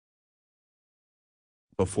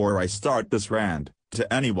Before I start this rant,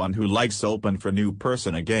 to anyone who likes open for new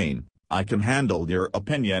person again, I can handle your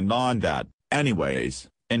opinion on that. Anyways,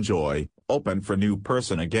 enjoy, open for new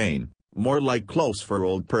person again, more like close for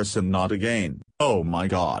old person not again. Oh my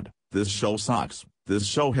god, this show sucks. This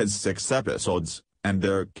show has 6 episodes, and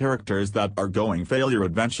they're characters that are going failure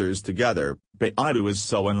adventures together. Baidu is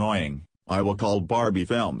so annoying. I will call Barbie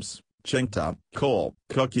Films, Chinta, Cole,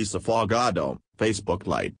 Cookies Afogado, Facebook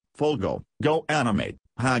Lite, Folgo, Go Animate,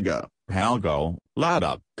 Haga, Halgo,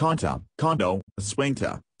 Lada, Conta, Kondo,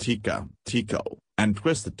 Swingta, Tika, Tico, and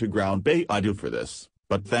Twisted to Ground Baidu for this,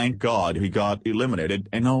 but thank God he got eliminated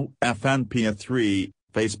in OFNPA 3,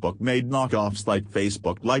 Facebook made knockoffs like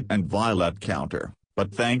Facebook Lite and Violet Counter,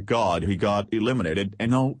 but thank God he got eliminated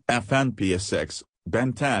in OFNPA 6,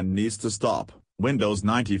 Ben 10 needs to stop, Windows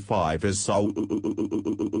 95 is so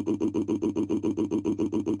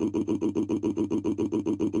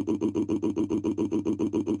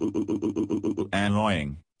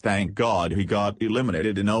annoying. Thank God he got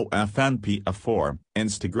eliminated in OFNPA 4.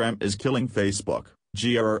 Instagram is killing Facebook.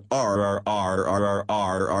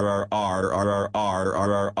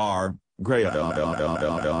 Gray.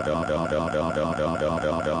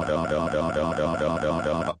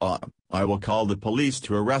 I will call the police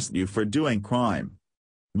to arrest you for doing crime.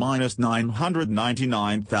 Minus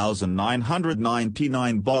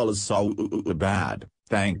 999,999 balls so bad.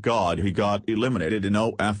 Thank God he got eliminated in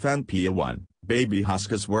OFNPA 1. Baby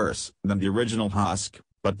Husk is worse than the original Husk,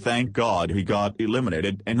 but thank God he got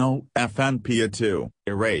eliminated in OFNPA 2.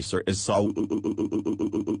 Eraser is so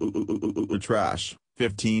trash.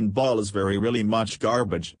 15 ball is very really much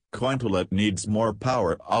garbage. Cointolet needs more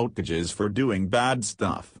power outages for doing bad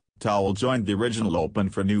stuff. Towel joined the original open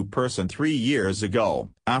for new person 3 years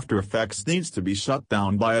ago. After Effects needs to be shut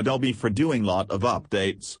down by Adobe for doing lot of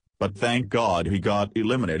updates, but thank God he got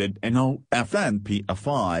eliminated in OFNPA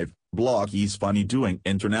 5. Blocky's funny doing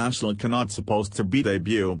international cannot supposed to be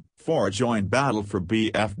debut. 4 joined battle for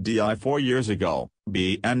BFDI 4 years ago.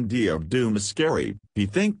 BND of Doom is scary. He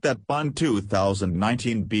think that Bun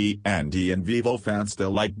 2019 BND and Vivo fans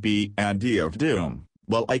still like BND of Doom.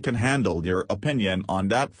 Well, I can handle your opinion on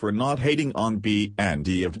that for not hating on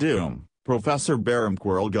BND of Doom. Professor Barum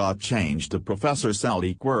Quirrell got changed to Professor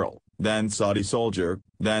Saudi Quirrell, then Saudi Soldier,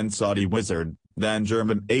 then Saudi Wizard, then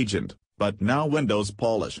German Agent, but now Windows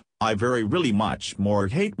Polish. I very really much more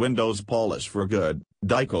hate Windows Polish for good.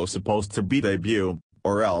 Daiko supposed to be debut,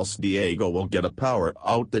 or else Diego will get a power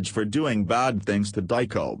outage for doing bad things to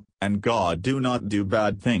Daiko, and God do not do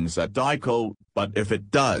bad things at Daiko, but if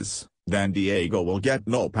it does, then Diego will get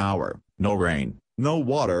no power, no rain, no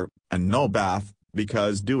water, and no bath,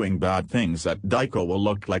 because doing bad things at Daiko will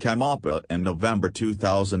look like MAPA in November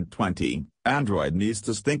 2020. Android needs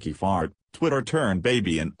to stinky fart. Twitter turned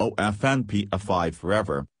baby in OFNPA 5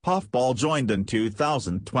 forever. Puffball joined in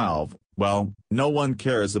 2012. Well, no one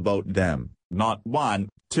cares about them. Not 1,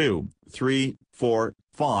 2, 3, 4,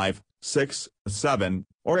 5, 6, 7,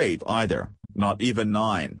 or 8 either. Not even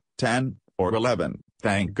 9, 10, or 11.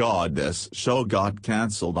 Thank God this show got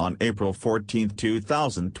cancelled on April 14,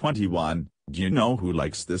 2021. Do you know who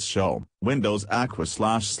likes this show? Windows Aqua /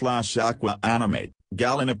 Aqua Animate,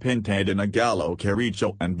 Galina Pintaid and a Gallo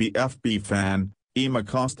Caricho and BFB fan, Emma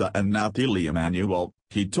Costa and Natalie Emanuel.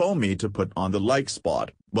 He told me to put on the like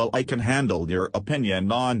spot. Well, I can handle your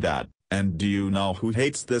opinion on that. And do you know who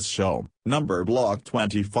hates this show? Number Block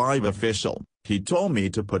 25 official. He told me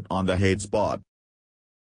to put on the hate spot.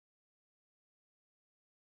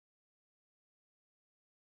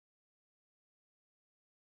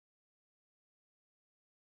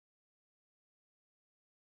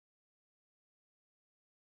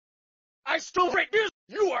 I still rate news.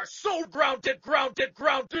 You are so grounded,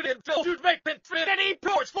 until you'd make infinity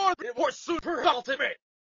powers for it was super ultimate.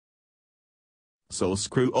 So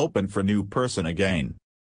screw open for new person again.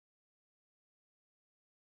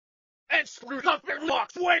 And screw up your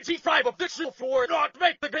Block 25 official for not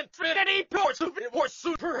make the infinity powers of it was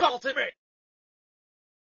super ultimate.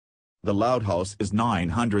 The Loud House is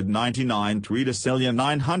 999 3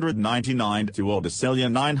 999 to 0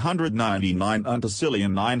 999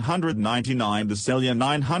 untacillion 999 decillion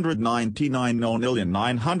 999 nonillion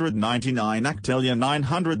 999 octillion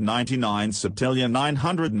 999 septillion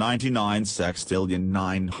 999 sextillion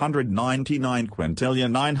 999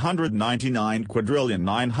 quintillion 999 quadrillion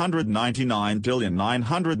 999 billion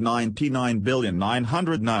 999 billion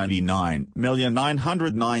 999 million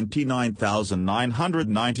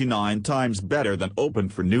 999,999 times better than open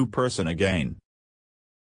for new person again.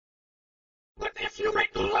 But if you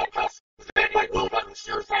make the Lighthouse, then I will punch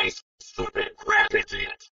your face, stupid crap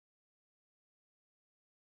idiot.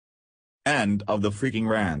 End of the freaking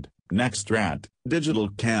rant. Next rant, digital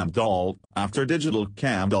cam doll. After digital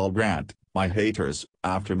cam doll rant, my haters.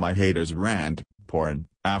 After my haters rant, porn.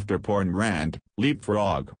 After porn rant,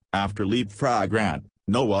 leapfrog. After leapfrog rant,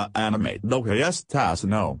 Noah animate no yes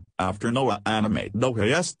no. After Noah animate no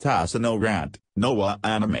yes no rant, Noah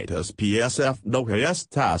animate us PSF no yes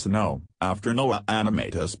no. After Noah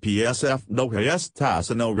animate us PSF no yes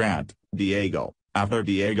no rant, Diego. After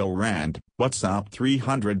Diego rant, WhatsApp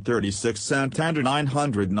 336 Santander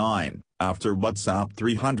 909. After WhatsApp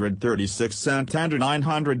 336 Santander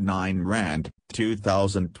 909 rant,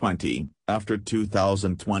 2020. After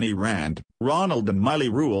 2020 rant, Ronald and Miley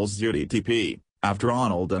rules UTTP. After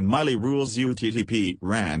Ronald and Miley rules UTTP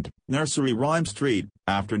rant, Nursery Rhyme Street.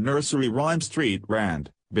 After Nursery Rhyme Street rant,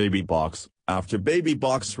 Baby Box. After Baby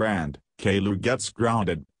Box rant, Kalu gets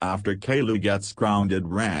grounded. After Kalu gets grounded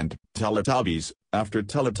rant, Teletubbies. After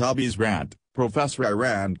Teletubbies rant, Professor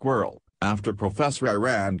Iran Squirrel. After Professor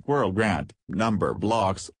Iran Squirrel rant, Number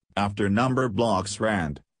Blocks. After Number Blocks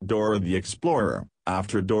rant, Dora the Explorer.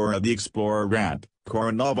 After Dora the Explorer rant,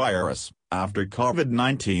 Coronavirus. After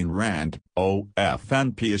COVID-19 rant,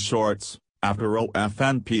 OFNPA Shorts. After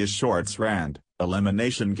OFNPA Shorts rant,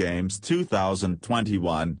 Elimination Games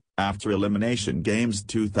 2021. After Elimination Games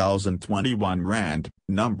 2021 rant,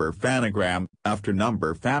 Number Fanagram. After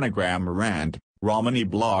Number Fanagram rant, Romany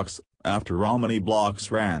Blocks. After Romany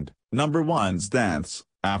Blocks rant, Number One's Dance.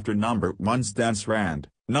 After Number One's Dance rant,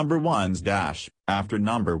 Number One's Dash. After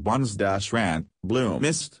Number One's Dash rant, Blue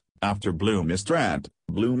Mist. After Blue Mist rant,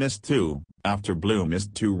 Blue Mist 2. After Blue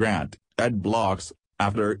Mist 2 rant, Ed Blocks.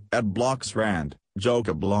 After Ed Blocks rant,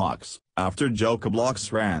 Joka Blocks. After Joka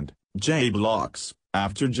Blocks rant, J Blocks.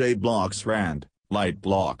 After J Blocks rant, Light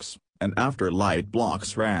Blocks. And after Light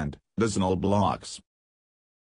Blocks rant, Disney Blocks.